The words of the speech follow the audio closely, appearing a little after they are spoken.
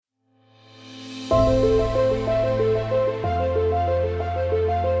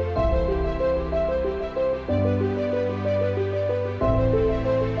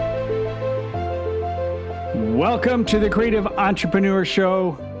Welcome to the Creative Entrepreneur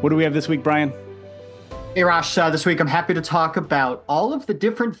Show. What do we have this week, Brian? Hey, Rosh, this week I'm happy to talk about all of the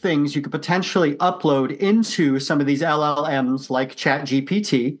different things you could potentially upload into some of these LLMs like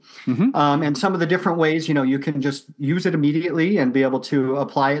ChatGPT, and some of the different ways, you can just use it immediately and be able to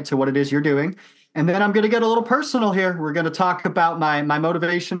apply it to what it is you're doing. And then I'm going to get a little personal here. We're going to talk about my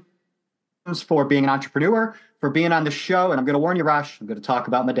motivations for being an entrepreneur, for being on the show. And I'm going to warn you, Rosh, I'm going to talk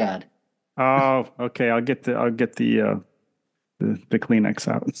about my dad. Oh, okay. I'll get the Kleenex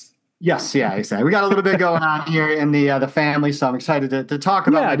out. Yes, yeah, exactly. We got a little bit going on here in the family, so I'm excited to talk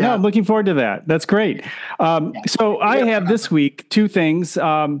about my dad. No, I'm looking forward to that. That's great. So I have this week two things.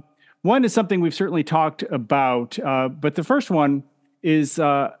 One is something we've certainly talked about, but the first one is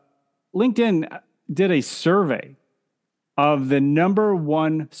LinkedIn did a survey of the number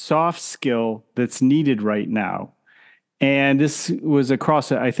one soft skill that's needed right now. And this was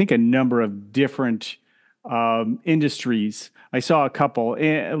across, I think, a number of different industries. I saw a couple,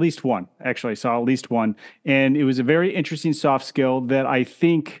 at least one. Actually, I saw at least one. And it was a very interesting soft skill that I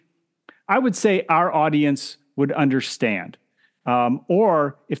think I would say our audience would understand.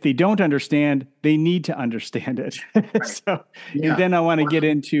 Or if they don't understand, they need to understand it. Right. And then I want to get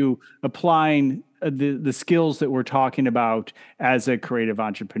into applying the skills that we're talking about as a creative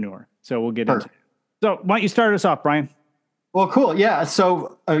entrepreneur. So we'll get into it. So why don't you start us off, Brian? Well, cool. Yeah.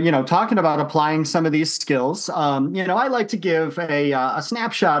 So, talking about applying some of these skills, I like to give a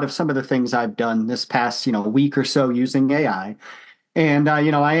snapshot of some of the things I've done this past, week or so using AI. And,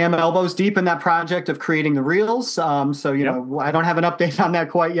 I am elbows deep in that project of creating the reels. I don't have an update on that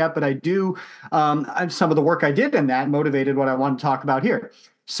quite yet, but I do. Some of the work I did in that motivated what I want to talk about here.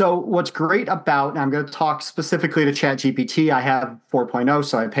 So what's great about, and I'm going to talk specifically to ChatGPT. I have 4.0,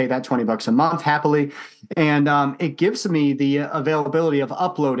 so I pay that $20 a month happily. And it gives me the availability of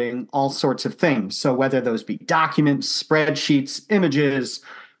uploading all sorts of things. So whether those be documents, spreadsheets, images,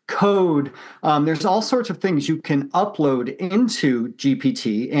 code, there's all sorts of things you can upload into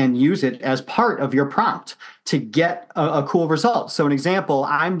GPT and use it as part of your prompt to get a cool result. So an example,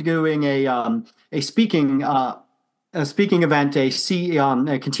 I'm doing a speaking event,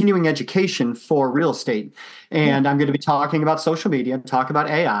 a continuing education for real estate. And I'm going to be talking about social media, talk about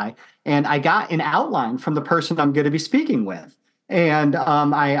AI. And I got an outline from the person I'm going to be speaking with. And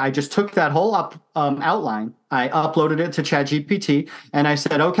I just took that whole outline, I uploaded it to ChatGPT, and I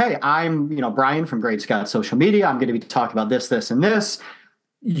said, okay, I'm Brian from Great Scott Social Media. I'm going to be talking about this, this, and this.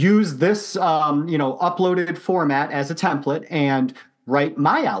 Use this uploaded format as a template and write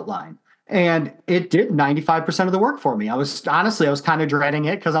my outline. And it did 95% of the work for me. I was kind of dreading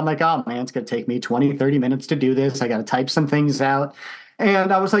it because I'm like, oh man, it's going to take me 20, 30 minutes to do this. I got to type some things out.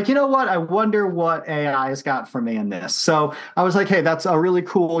 And I was like, you know what? I wonder what AI has got for me in this. So I was like, hey, that's a really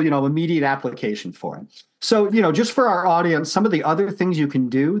cool, immediate application for it. So, just for our audience, some of the other things you can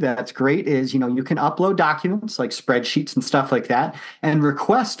do that's great is, you can upload documents like spreadsheets and stuff like that and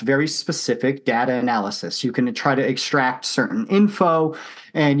request very specific data analysis. You can try to extract certain info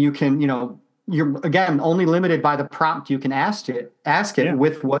and you can, you're, again, only limited by the prompt you can ask it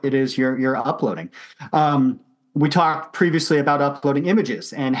with what it is you're uploading. We talked previously about uploading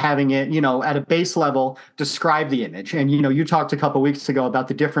images and having it, at a base level, describe the image. And, you talked a couple of weeks ago about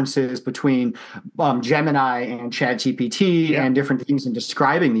the differences between Gemini and ChatGPT and different things in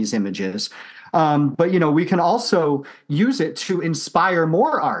describing these images. But, we can also use it to inspire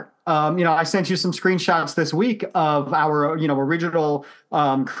more art. I sent you some screenshots this week of our, original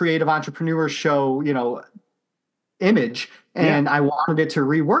Creative Entrepreneur Show, image. And I wanted it to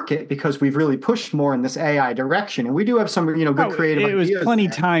rework it because we've really pushed more in this AI direction. And we do have some, good creative ideas. It was plenty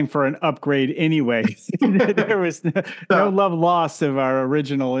time for an upgrade anyway. There was no love lost of our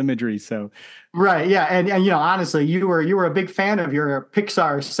original imagery. So right. Yeah. And honestly, you were a big fan of your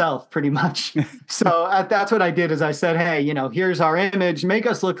Pixar self pretty much. So that's what I did is I said, hey, here's our image, make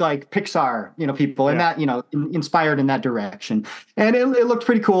us look like Pixar, people and that, inspired in that direction. And it looked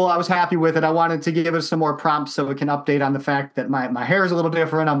pretty cool. I was happy with it. I wanted to give it some more prompts so it can update on the fact that my hair is a little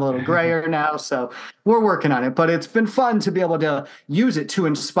different. I'm a little grayer now. So we're working on it, but it's been fun to be able to use it to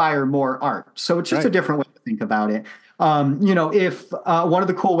inspire more art. So it's just a different way to think about it. If one of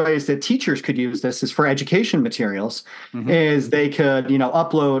the cool ways that teachers could use this is for education materials, is they could,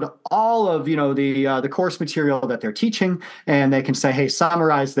 upload all of, the course material that they're teaching, and they can say, hey,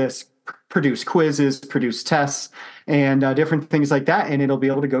 summarize this, produce quizzes, produce tests, and different things like that, and it'll be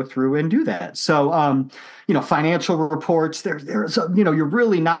able to go through and do that. So, financial reports, you're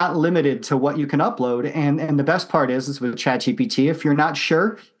really not limited to what you can upload. And the best part is with ChatGPT, if you're not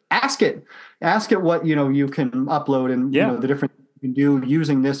sure, ask it what, you can upload and, the different can do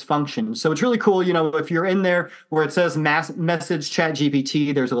using this function. So it's really cool. If you're in there where it says message chat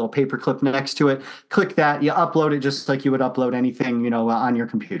GPT, there's a little paperclip next to it. Click that, you upload it just like you would upload anything, on your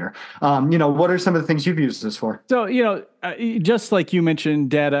computer. What are some of the things you've used this for? So, just like you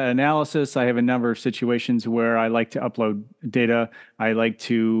mentioned, data analysis, I have a number of situations where I like to upload data. I like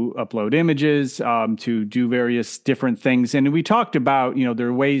to upload images, to do various different things. And we talked about, there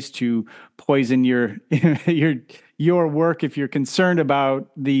are ways to poison your your work if you're concerned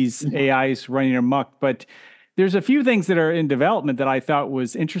about these AIs running amok. But there's a few things that are in development that I thought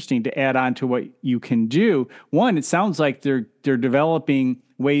was interesting to add on to what you can do. One, it sounds like they're developing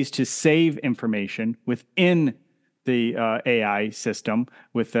ways to save information within the AI system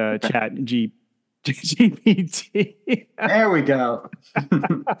with GPT. There we go.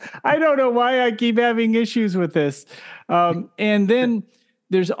 I don't know why I keep having issues with this. And then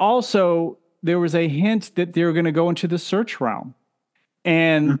there was a hint that they're going to go into the search realm,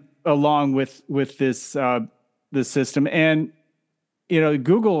 and along with this the system, and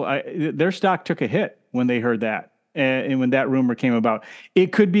Google, their stock took a hit when they heard that. And when that rumor came about,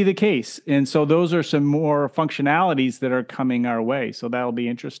 it could be the case. And so those are some more functionalities that are coming our way. So that'll be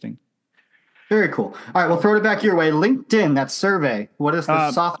interesting. Very cool. All right, we'll throw it back your way. LinkedIn, that survey. What is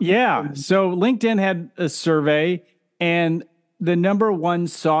the soft? Yeah. So LinkedIn had a survey, and the number one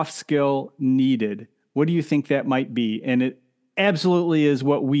soft skill needed. What do you think that might be? And it absolutely is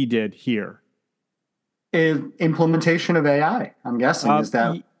what we did here. Implementation of AI, I'm guessing. Is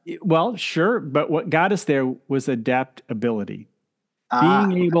that? Well, sure. But what got us there was adaptability.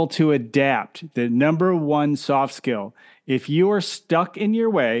 Being able to adapt, the number one soft skill. If you are stuck in your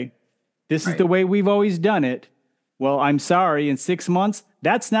way, this is the way we've always done it. Well, I'm sorry, in 6 months,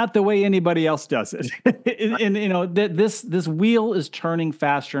 that's not the way anybody else does it. And this wheel is turning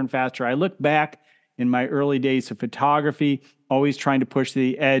faster and faster. I look back in my early days of photography, always trying to push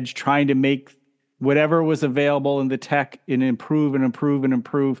the edge, trying to make whatever was available in the tech and improve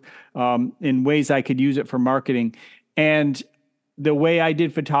in ways I could use it for marketing. And the way I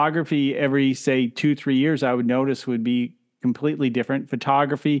did photography every, say, 2-3 years, I would notice would be completely different.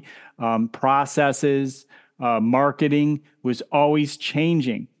 Photography, processes, marketing was always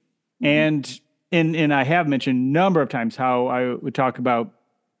changing. And I have mentioned a number of times how I would talk about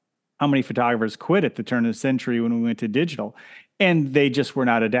how many photographers quit at the turn of the century when we went to digital, and they just were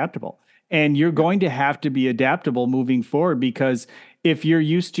not adaptable. And you're going to have to be adaptable moving forward, because if you're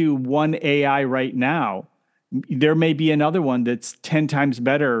used to one AI right now, there may be another one that's 10 times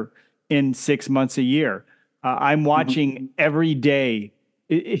better in 6 months, a year. I'm watching every day.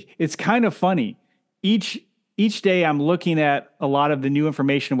 It's kind of funny. Each day I'm looking at a lot of the new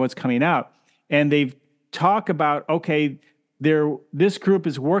information of what's coming out, and they've talk about, okay, this group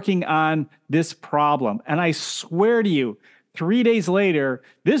is working on this problem. And I swear to you, 3 days later,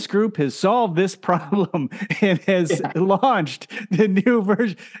 this group has solved this problem and has launched the new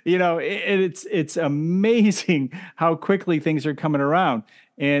version. It's amazing how quickly things are coming around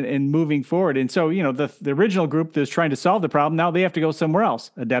and moving forward. And so, the original group that's trying to solve the problem, now they have to go somewhere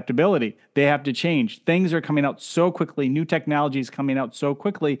else. Adaptability. They have to change. Things are coming out so quickly. New technology is coming out so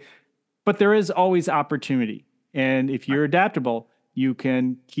quickly, but there is always opportunity. And if you're adaptable, you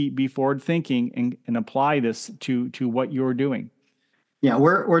can be forward thinking and apply this to what you're doing. Yeah,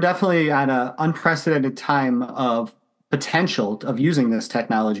 we're definitely at an unprecedented time of potential of using this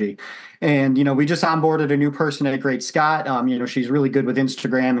technology. And, we just onboarded a new person at Great Scott. She's really good with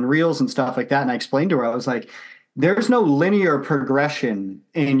Instagram and Reels and stuff like that. And I explained to her, I was like, there's no linear progression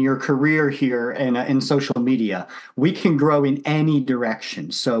in your career here in social media. We can grow in any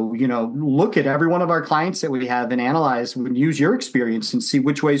direction. So, look at every one of our clients that we have and analyze and use your experience and see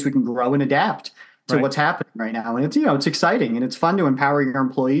which ways we can grow and adapt to what's happening right now. And it's exciting and it's fun to empower your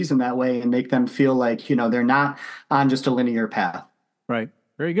employees in that way and make them feel like, they're not on just a linear path. Right.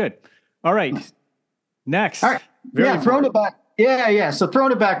 Very good. All right. Next. All right. Throwing it back. Yeah. So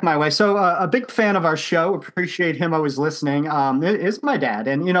throwing it back my way. So a big fan of our show, appreciate him always listening, is my dad.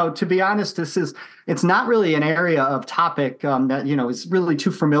 And, to be honest, it's not really an area of topic that, is really too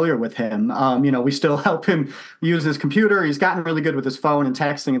familiar with him. We still help him use his computer. He's gotten really good with his phone and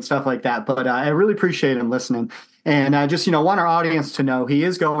texting and stuff like that. But I really appreciate him listening. And I just, want our audience to know he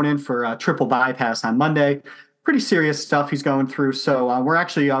is going in for a triple bypass on Monday. Pretty serious stuff he's going through. So we're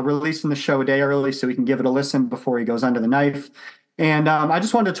actually releasing the show a day early so we can give it a listen before he goes under the knife. And I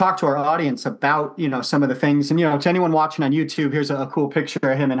just wanted to talk to our audience about, some of the things. And, to anyone watching on YouTube, here's a cool picture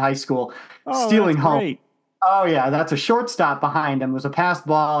of him in high school stealing home. Great. Oh yeah, that's a shortstop behind him. It was a pass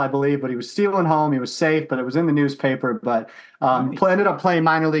ball, I believe, but he was stealing home. He was safe, but it was in the newspaper. But Nice. ended up playing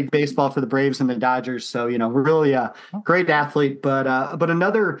minor league baseball for the Braves and the Dodgers. So really a Oh, great athlete. But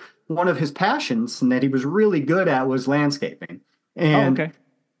another one of his passions and that he was really good at was landscaping. oh, And okay.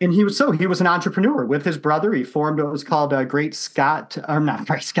 he was an entrepreneur with his brother. He formed what was called Great Scott, or not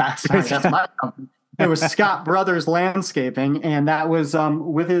Great Scott. Sorry, that's my company. It was Scott Brothers Landscaping, and that was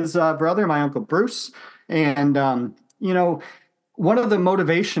with his brother, my uncle Bruce. And one of the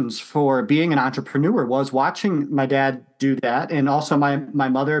motivations for being an entrepreneur was watching my dad do that, and also my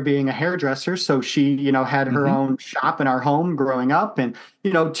mother being a hairdresser. So she, had her Hmm. own shop in our home growing up, and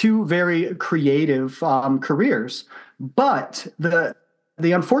two very creative careers. But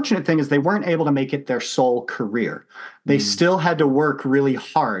the unfortunate thing is they weren't able to make it their sole career. They Mm. still had to work really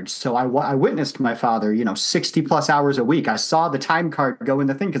hard. So I witnessed my father, 60 plus hours a week. I saw the time card go in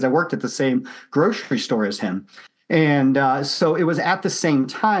the thing because I worked at the same grocery store as him. And so it was at the same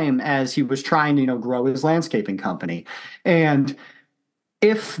time as he was trying to, grow his landscaping company. And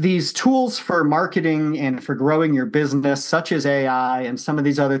if these tools for marketing and for growing your business, such as AI and some of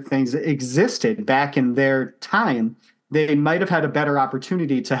these other things, existed back in their time, they might have had a better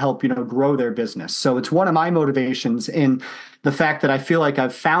opportunity to help, grow their business. So it's one of my motivations in the fact that I feel like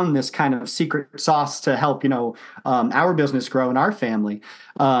I've found this kind of secret sauce to help, our business grow in our family.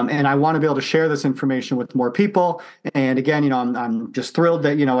 And I want to be able to share this information with more people. And again, I'm just thrilled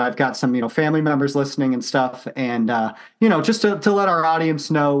that, I've got some, family members listening and stuff. And, just to let our audience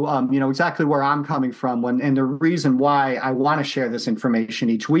know, exactly where I'm coming from and the reason why I want to share this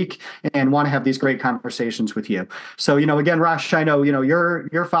information each week and want to have these great conversations with you. So, again, Rush, I know,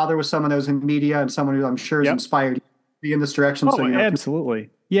 your father was someone that was in media and someone who I'm sure has Yep. inspired you to be in this direction. So, Oh, if you absolutely.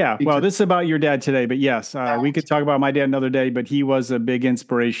 Yeah. speak Well, to this is about your dad today, but yes, we could that. talk about my dad another day, but he was a big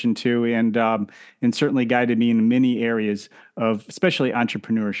inspiration too, and certainly guided me in many areas of, especially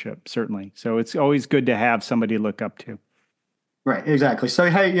entrepreneurship, certainly. So it's always good to have somebody to look up to. Right, exactly. So,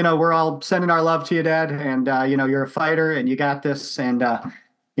 hey, we're all sending our love to you, Dad, and you're a fighter and you got this, and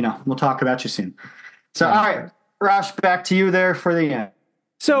we'll talk about you soon. So, all Sounds right, good. Rosh, back to you there for the end.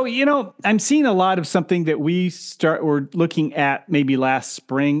 So, I'm seeing a lot of something that we're looking at maybe last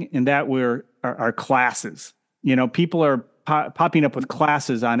spring, and that were our classes. People are popping up with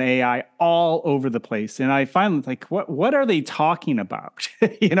classes on AI all over the place, and I find like, what are they talking about?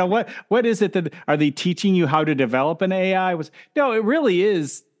 What is it that are they teaching you how to develop an AI? No, it really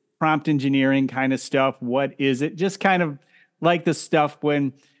is prompt engineering kind of stuff. What is it? Just kind of like the stuff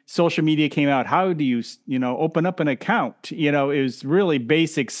when social media came out. How do you, open up an account? It was really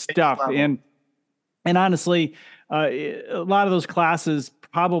basic Base stuff. level. And honestly, a lot of those classes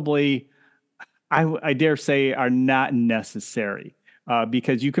probably, I dare say, are not necessary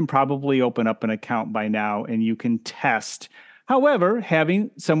because you can probably open up an account by now and you can test. However,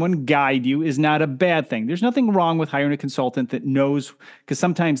 having someone guide you is not a bad thing. There's nothing wrong with hiring a consultant that knows, because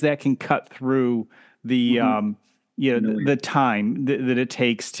sometimes that can cut through the Hmm. the time that it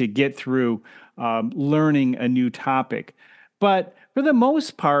takes to get through learning a new topic. But for the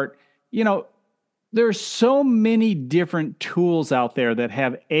most part, you know, there's so many different tools out there that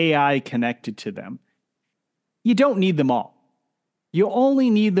have AI connected to them. You don't need them all. You only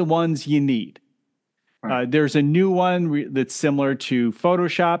need the ones you need. Right. There's a new one that's similar to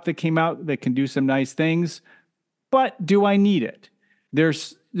Photoshop that came out that can do some nice things, but do I need it?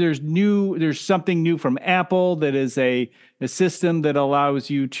 There's something new from Apple that is a system that allows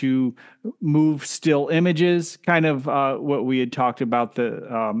you to move still images, kind of what we had talked about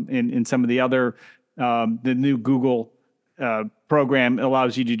in some of the other the new Google program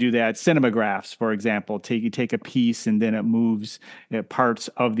allows you to do that. Cinemagraphs, for example, you take a piece and then it moves parts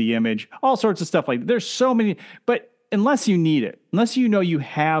of the image, all sorts of stuff like that. There's so many, but unless you need it, unless you know you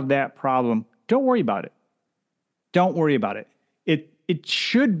have that problem, don't worry about it. Don't worry about it. It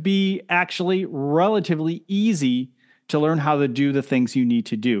should be actually relatively easy to learn how to do the things you need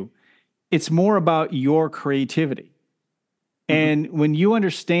to do. It's more about your creativity. Hmm. And when you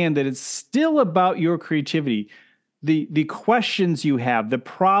understand that it's still about your creativity, the questions you have, the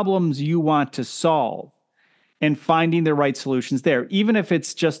problems you want to solve, and finding the right solutions there, even if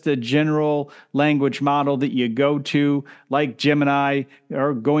it's just a general language model that you go to, like Gemini,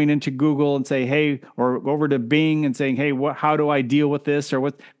 or going into Google and say, hey, or over to Bing and saying, hey, how do I deal with this? Or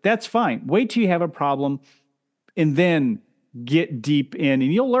what? That's fine. Wait till you have a problem and then get deep in,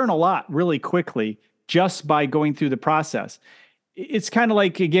 and you'll learn a lot really quickly just by going through the process. It's kind of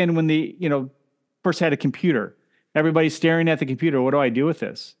like, again, when first had a computer. Everybody's staring at the computer. What do I do with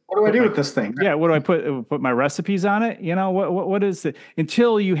this? What do I do with this thing? Yeah, what do I put my recipes on it? What is it?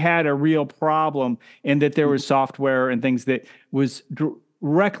 Until you had a real problem and that there was software and things that was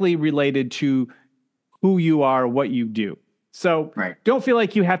directly related to who you are, what you do. So don't feel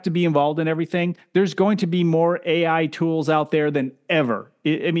like you have to be involved in everything. There's going to be more AI tools out there than ever.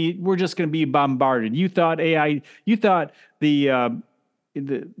 I mean, we're just going to be bombarded. You thought the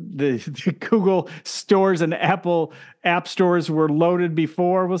Google stores and Apple app stores were loaded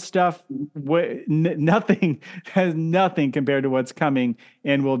before with stuff. Nothing compared to what's coming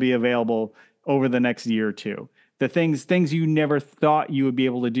and will be available over the next year or two. The things you never thought you would be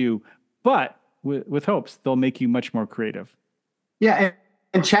able to do, but with hopes, they'll make you much more creative. Yeah,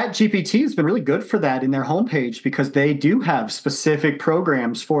 and ChatGPT has been really good for that in their homepage because they do have specific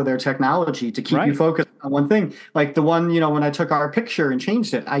programs for their technology to keep you focused on one thing. Like the one, when I took our picture and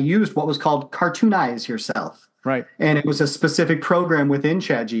changed it, I used what was called Cartoonize Yourself. Right. And it was a specific program within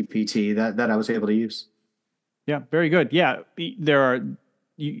ChatGPT that I was able to use. Yeah, very good. Yeah,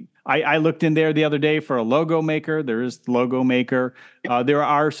 I looked in there the other day for a logo maker. There is Logo Maker. There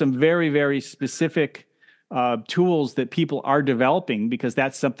are some very, very specific tools that people are developing because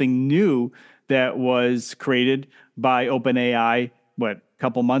that's something new that was created by OpenAI, a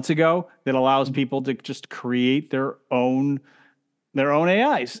couple months ago, that allows people to just create their own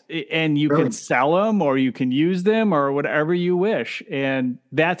AIs, and you can sell them or you can use them or whatever you wish. And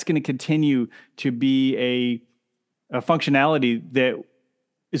that's going to continue to be a functionality that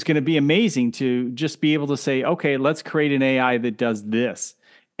is going to be amazing to just be able to say, okay, let's create an AI that does this,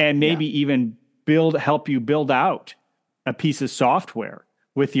 and maybe even help you build out a piece of software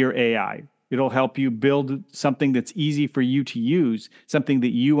with your AI. It'll help you build something that's easy for you to use, something that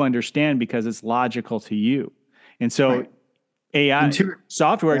you understand because it's logical to you. And so AI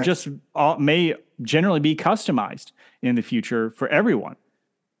software just may generally be customized in the future for everyone.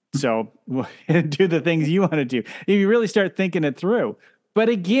 So do the things you want to do. If you really start thinking it through. But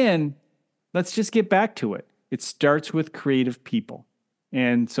again, let's just get back to it. It starts with creative people.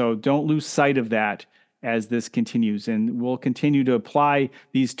 And so don't lose sight of that as this continues. And we'll continue to apply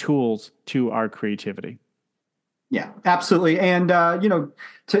these tools to our creativity. Yeah, absolutely. And,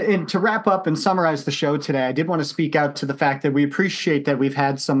 to wrap up and summarize the show today, I did want to speak out to the fact that we appreciate that we've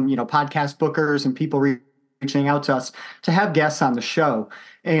had some, podcast bookers and people reaching out to us to have guests on the show.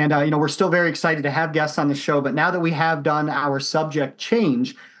 And, we're still very excited to have guests on the show. But now that we have done our subject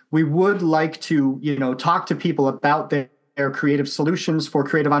change, we would like to, talk to people about their creative solutions for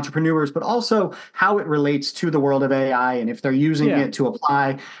creative entrepreneurs, but also how it relates to the world of AI and if they're using it to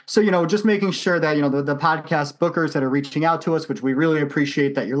apply. So, just making sure that, the podcast bookers that are reaching out to us, which we really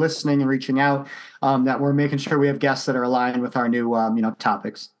appreciate that you're listening and reaching out, that we're making sure we have guests that are aligned with our new,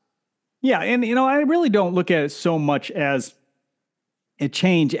 topics. Yeah. And, I really don't look at it so much as a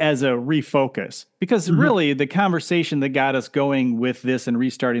change as a refocus, because really the conversation that got us going with this and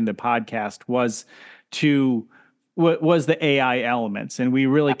restarting the podcast was the AI elements. And we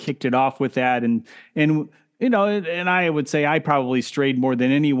really kicked it off with that. And I would say I probably strayed more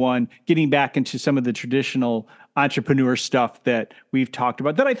than anyone getting back into some of the traditional entrepreneur stuff that we've talked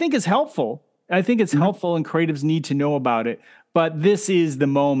about that I think is helpful. I think it's helpful and creatives need to know about it. But this is the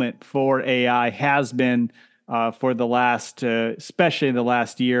moment for AI, has been for the last, especially the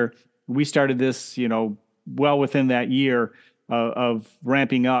last year. We started this, well within that year of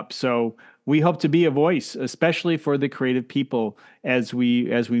ramping up. So we hope to be a voice, especially for the creative people as we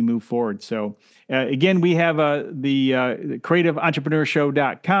move forward. So again, we have the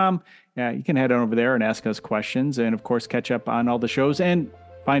creativeentrepreneursshow.com. You can head on over there and ask us questions, and of course catch up on all the shows and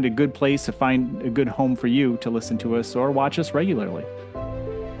find a good place to find a good home for you to listen to us or watch us regularly.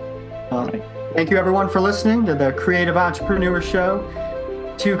 Thank you everyone for listening to the Creative Entrepreneur Show.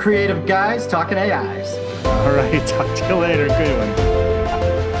 Two creative guys talking AIs. All right, talk to you later. Good one.